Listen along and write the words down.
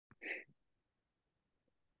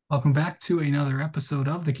Welcome back to another episode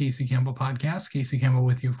of the Casey Campbell podcast. Casey Campbell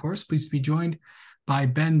with you, of course. Pleased to be joined by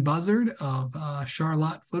Ben Buzzard of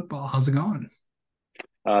Charlotte Football. How's it going?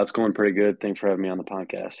 It's going pretty good. Thanks for having me on the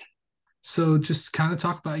podcast. So, just kind of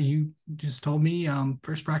talk about you. Just told me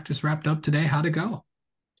first practice wrapped up today. How'd it go?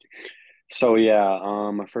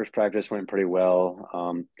 My first practice went pretty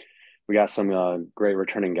well. We got some great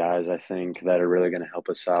returning guys, I think, that are really going to help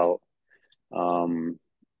us out. Um,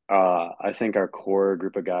 I think our core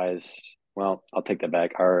group of guys, well, I'll take that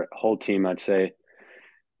back. Our whole team, I'd say,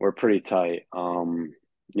 we're pretty tight.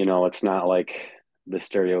 It's not like the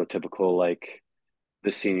stereotypical, like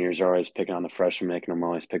the seniors are always picking on the freshmen, making them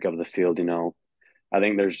always pick up the field. I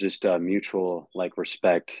think there's just a mutual like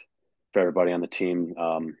respect for everybody on the team,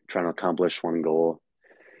 trying to accomplish one goal.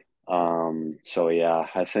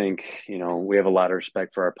 I think we have a lot of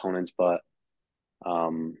respect for our opponents, but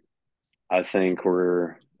um, I think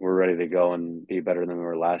we're ready to go and be better than we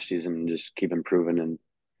were last season and just keep improving and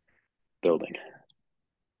building.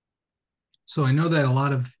 So I know that a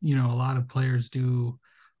lot of players do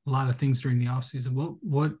a lot of things during the off season.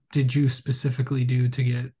 What did you specifically do to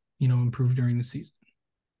get improved during the season?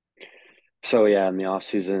 In the off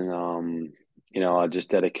season, I just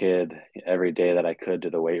dedicated every day that I could to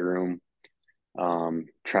the weight room,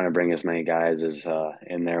 trying to bring as many guys as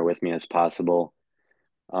in there with me as possible.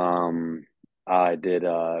 Um, I did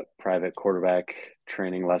private quarterback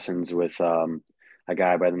training lessons with a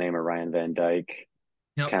guy by the name of Ryan Van Dyke,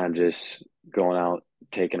 Yep. kind of just going out,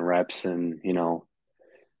 taking reps and,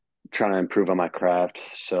 trying to improve on my craft.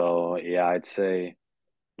 So, yeah, I'd say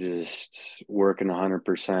just working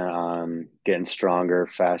 100% on getting stronger,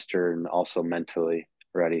 faster, and also mentally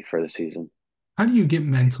ready for the season. How do you get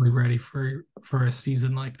mentally ready for a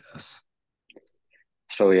season like this?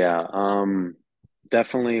 So, yeah,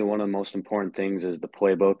 definitely one of the most important things is the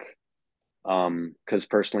playbook. Because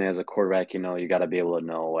personally, as a quarterback, you got to be able to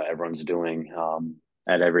know what everyone's doing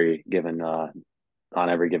at every given on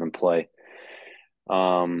every given play.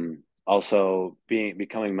 Also,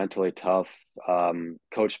 becoming mentally tough.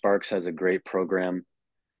 Coach Sparks has a great program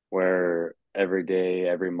where every day,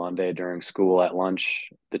 every Monday during school at lunch,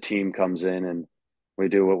 the team comes in and we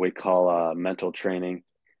do what we call mental training.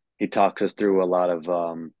 He talks us through a lot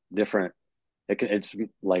of different it's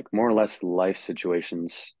like more or less life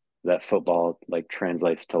situations that football like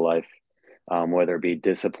translates to life, whether it be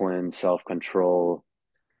discipline, self-control,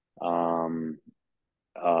 um,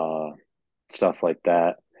 uh, stuff like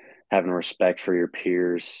that, having respect for your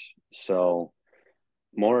peers. So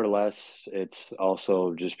more or less, it's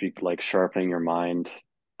also just be like sharpening your mind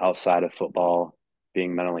outside of football,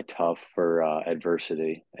 being mentally tough for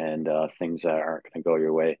adversity and things that aren't going to go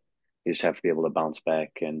your way. You just have to be able to bounce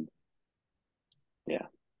back and yeah.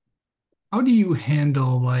 How do you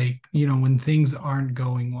handle when things aren't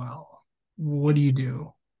going well? What do you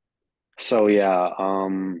do? So yeah,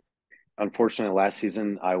 unfortunately, last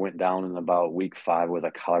season I went down in about week 5 with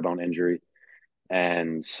a collarbone injury,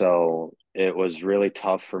 and so it was really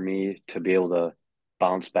tough for me to be able to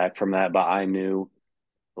bounce back from that. But I knew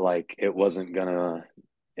like it wasn't gonna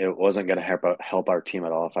help our team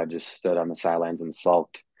at all if I just stood on the sidelines and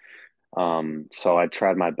sulked. So I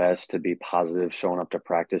tried my best to be positive, showing up to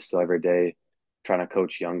practice still every day, trying to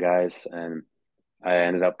coach young guys, and I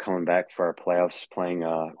ended up coming back for our playoffs playing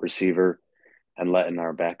receiver and letting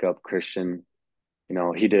our backup Christian,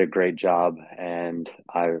 he did a great job and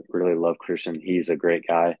I really love Christian. He's a great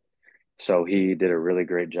guy. So he did a really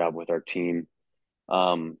great job with our team.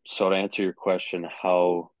 So to answer your question,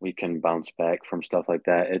 how we can bounce back from stuff like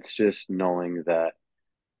that, it's just knowing that,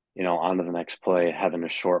 on to the next play, having a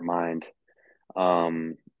short mind.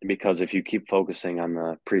 Um, because if you keep focusing on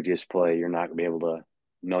the previous play, you're not gonna be able to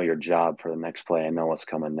know your job for the next play and know what's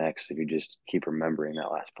coming next if you just keep remembering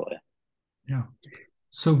that last play. Yeah.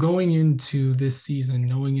 So going into this season,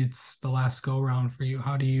 knowing it's the last go round for you,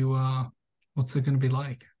 how do you what's it going to be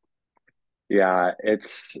like? Yeah,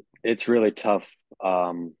 it's really tough.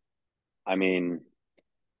 I mean,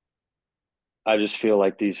 I just feel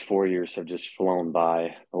like these 4 years have just flown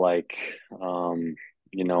by. But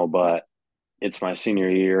it's my senior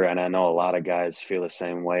year, and I know a lot of guys feel the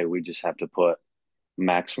same way. We just have to put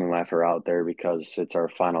maximum effort out there because it's our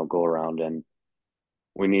final go around, and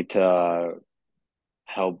we need to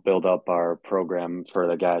help build up our program for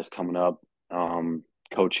the guys coming up,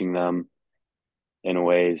 coaching them in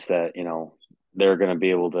ways that, they're going to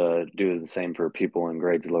be able to do the same for people in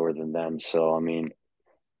grades lower than them. So, I mean,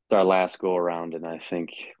 it's our last go around, and I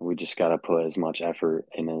think we just got to put as much effort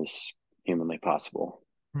in as humanly possible.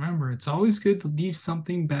 Remember, it's always good to leave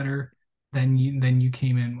something better than you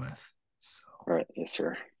came in with. So, All right. Yes,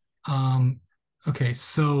 sir. um Okay,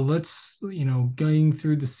 so let's, going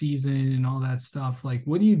through the season and all that stuff, like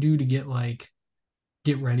what do you do to get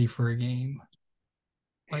ready for a game?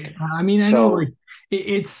 Like, I mean, I know So like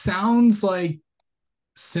it sounds like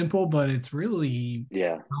simple, but it's really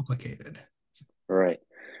yeah, complicated. right.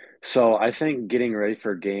 So I think getting ready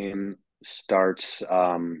for a game starts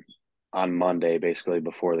on Monday, basically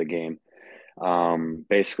before the game.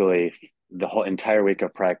 Basically, the whole entire week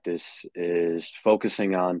of practice is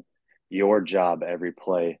focusing on your job every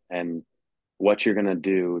play and what you're gonna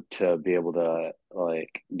do to be able to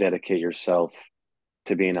like dedicate yourself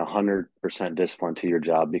to being 100% disciplined to your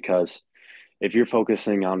job. Because if you're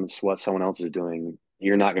focusing on what someone else is doing,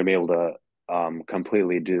 you're not gonna be able to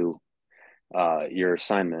completely do your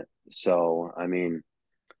assignment. So, I mean,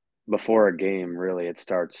 before a game, really, it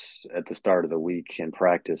starts at the start of the week in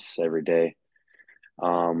practice every day.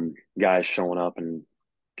 Guys showing up and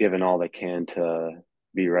giving all they can to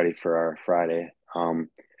be ready for our Friday.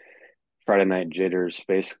 Friday night jitters,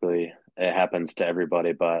 basically, it happens to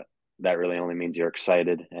everybody, but that really only means you're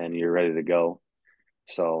excited and you're ready to go.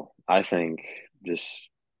 So I think just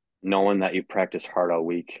knowing that you practice hard all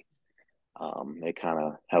week, it kind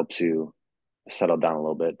of helps you settle down a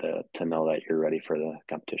little bit to know that you're ready for the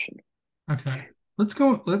competition. Okay. Let's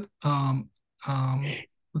go um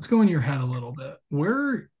let's go in your head a little bit.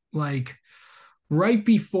 Where like right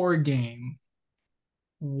before a game,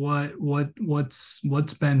 what's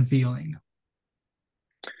been feeling?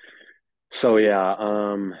 So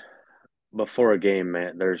yeah, before a game,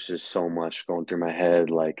 man, there's just so much going through my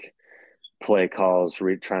head, like play calls,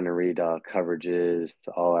 trying to read coverages,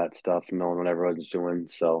 all that stuff, knowing what everyone's doing.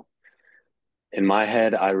 So in my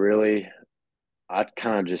head, I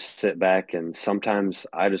kind of just sit back and sometimes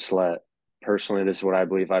I just personally, this is what I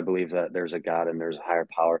believe. I believe that there's a God and there's a higher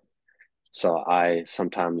power. So I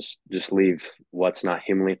sometimes just leave what's not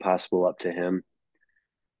humanly possible up to him.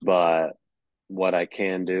 But what I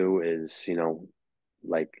can do is,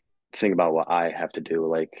 like think about what I have to do,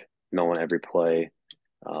 like knowing every play,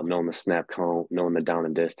 knowing the snap count, knowing the down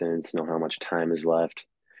and distance, know how much time is left.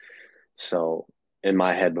 So in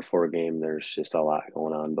my head before a game, there's just a lot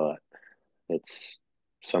going on, but it's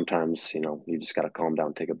sometimes, you just got to calm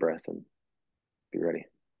down, take a breath, and be ready.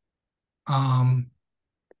 Um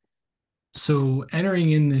so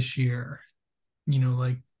entering in this year,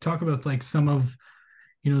 like talk about like some of,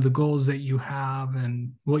 the goals that you have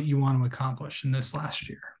and what you want to accomplish in this last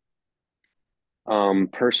year.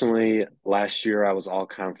 Personally, last year I was all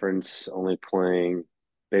conference, only playing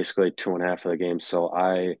basically two and a half of the games. So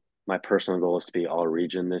my personal goal is to be all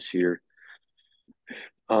region this year.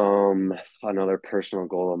 Another personal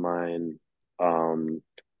goal of mine, um,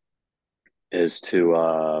 is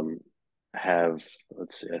to have,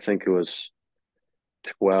 let's see, I think it was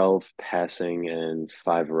 12 passing and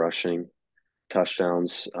five rushing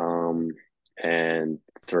touchdowns, and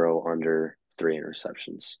throw under three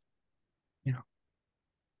interceptions. Yeah.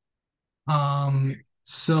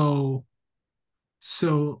 So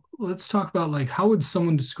let's talk about like how would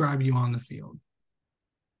someone describe you on the field?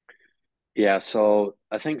 Yeah, so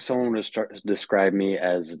I think someone would describe me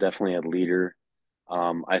as definitely a leader.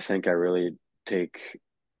 I think I really take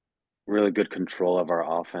really good control of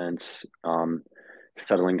our offense,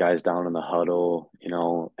 settling guys down in the huddle,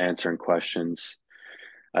 answering questions.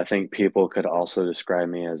 I think people could also describe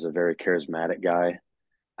me as a very charismatic guy.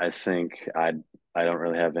 I think I don't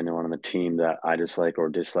really have anyone on the team that I dislike or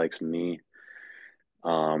dislikes me.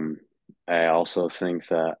 Um, I also think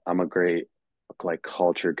that I'm a great like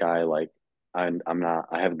culture guy. Like I'm not.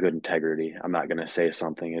 I have good integrity. I'm not gonna say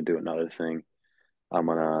something and do another thing. I'm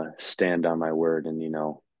gonna stand on my word and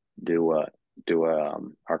do what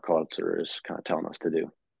our culture is kind of telling us to do.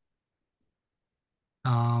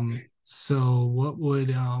 So what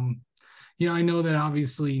would I know that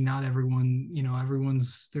obviously not everyone,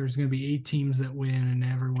 there's going to be 8 teams that win and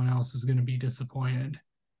everyone else is going to be disappointed.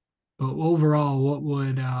 But overall, what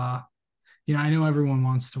would I know everyone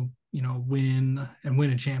wants to, win and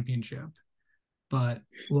win a championship, but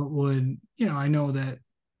what would, I know that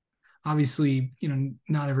obviously,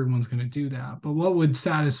 not everyone's going to do that, but what would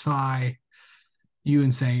satisfy you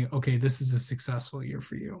in saying, okay, this is a successful year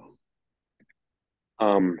for you?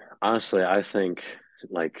 Honestly, I think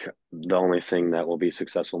like the only thing that will be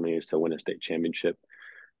successful for me is to win a state championship.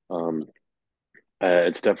 Um,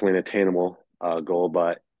 it's definitely an attainable goal,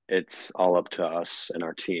 but it's all up to us and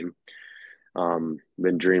our team.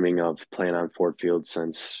 Been dreaming of playing on Ford Field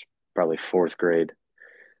since probably fourth grade.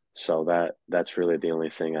 So that's really the only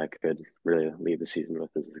thing I could really leave the season with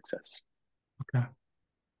as a success. Okay.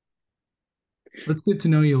 Let's get to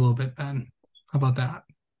know you a little bit, Ben. How about that?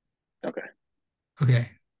 Okay. Okay.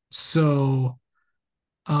 So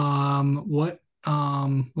What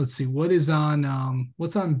let's see, what's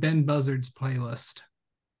on Ben Buzzard's playlist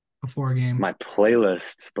before a game? My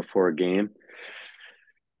playlist before a game.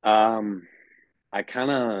 Um, I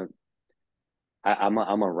kind of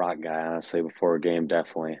I'm a rock guy, honestly. Before a game,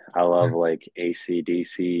 definitely. I love Yeah. like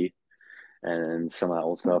AC/DC and some of that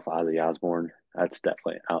old stuff, Ozzy Osbourne. That's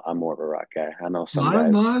definitely. I'm more of a rock guy. I know some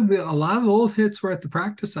guys. A lot of old hits were at the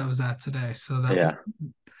practice I was at today. So that was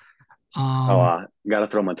Yeah. Oh, um got to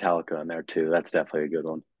throw Metallica in there too. That's definitely a good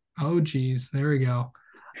one. oh geez, there we go.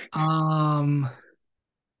 Um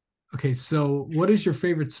okay, so what is your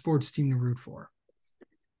favorite sports team to root for?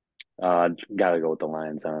 Got to go with the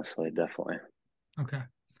Lions, honestly. Definitely. Okay.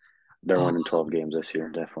 They're Uh, winning 12 games this year.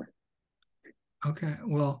 Definitely. okay.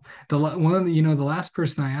 Well, the last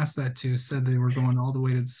person I asked that to said they were going all the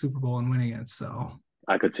way to the Super Bowl and winning it. So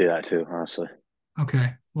I could see that too, honestly.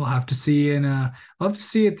 okay, we'll have to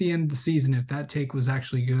see at the end of the season if that take was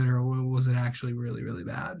actually good or was it actually really, really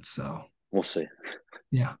bad. So We'll see.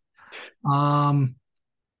 yeah. Um,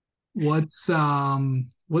 what's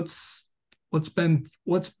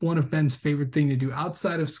what's one of Ben's favorite thing to do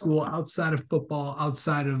outside of school, outside of football,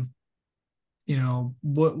 outside of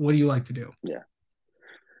what do you like to do? Yeah.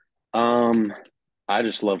 Um, I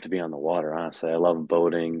just love to be on the water, honestly. I love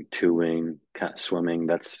boating, tubing, kind of swimming.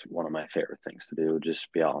 That's one of my favorite things to do,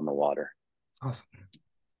 just be out on the water. It's awesome.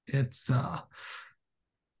 It's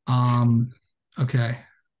um okay.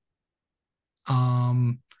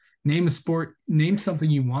 Um name something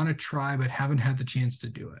you want to try but haven't had the chance to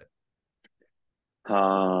do it.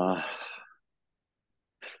 Uh,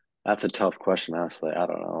 that's a tough question, honestly. I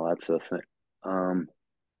don't know. That's the thing. Um,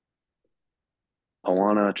 I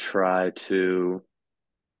want to try to,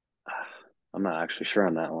 I'm not actually sure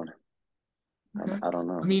on that one. Okay. I don't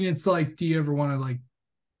I know. mean, it's like, do you ever want to like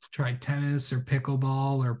try tennis or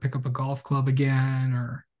pickleball or pick up a golf club again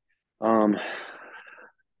or Um,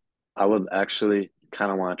 I would actually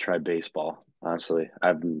kind of want to try baseball, honestly. I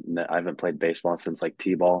haven't played baseball since like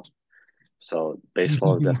T-ball. So do you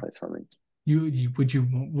baseball think is definitely something.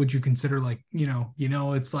 would you consider like,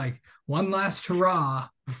 it's like one last hurrah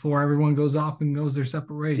before everyone goes off and goes their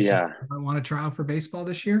separate ways. You Yeah, might want to try out for baseball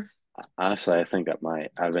this year? honestly, I think I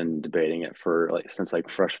might. I've been debating it for like since like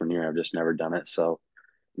freshman year. I've just never done it. So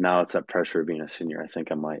now it's that pressure of being a senior. I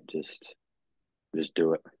think I might just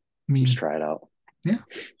do it. I Just mean, try it out. yeah.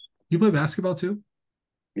 You play basketball too?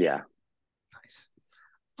 Yeah. Nice.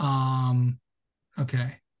 Um,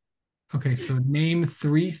 okay. Okay, so name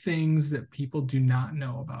three things that people do not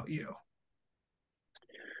know about you.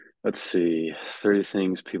 Let's see. 30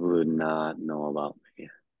 things people would not know about me.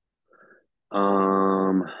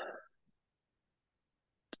 Um.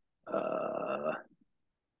 Uh.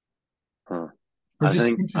 Huh. Or I just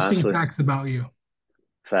think interesting honestly, facts about you.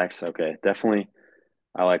 facts. Okay, definitely.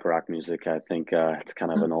 I like rock music. I think it's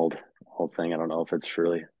kind of an old thing. I don't know if it's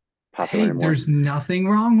really popular Hey, anymore. there's nothing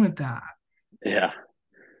wrong with that. Yeah.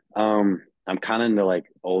 I'm kind of into like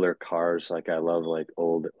older cars. Like I love like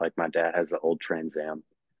old. Like my dad has an old Trans Am,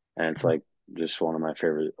 and it's like just one of my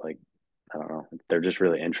favorite. Like I don't know. They're just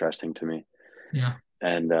really interesting to me. Yeah.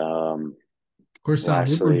 And Of course, Woodward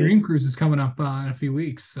lastly, Dream Cruise is coming up in a few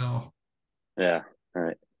weeks. So yeah. All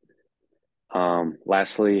right.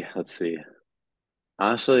 Lastly, let's see.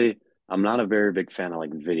 Honestly, I'm not a very big fan of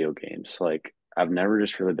like video games. Like I've never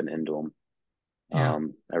just really been into them. yeah.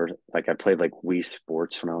 Ever like I played like Wii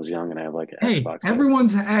Sports when I was young, and I have like an Xbox.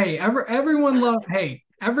 Hey,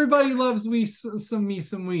 everybody loves some Wii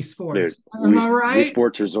Dude, Sports. Am I right?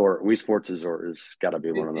 Wii Sports Resort has got to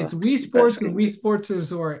be one of It's the Wii best Sports and games. Wii Sports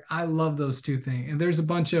Resort. I love those two things. And there's a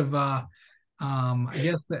bunch of I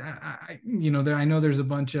guess there I know there's a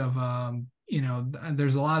bunch of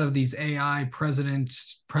there's a lot of these AI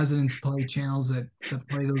presidents play channels that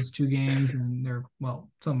play those two games, and they're, well,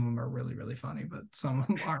 some of them are really, really funny, but some of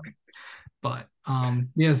them aren't. But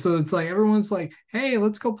yeah, so it's like everyone's like, hey,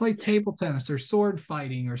 let's go play table tennis or sword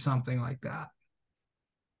fighting or something like that.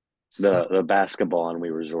 So The basketball on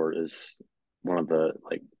Wii Resort is one of the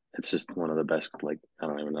like it's just one of the best. Like I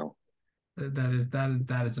don't even know.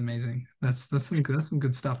 that is amazing. That's some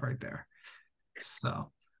good stuff right there.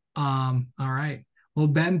 So all right. Well,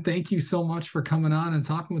 Ben, thank you so much for coming on and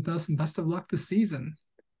talking with us, and best of luck this season.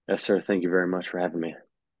 Yes, sir. Thank you very much for having me.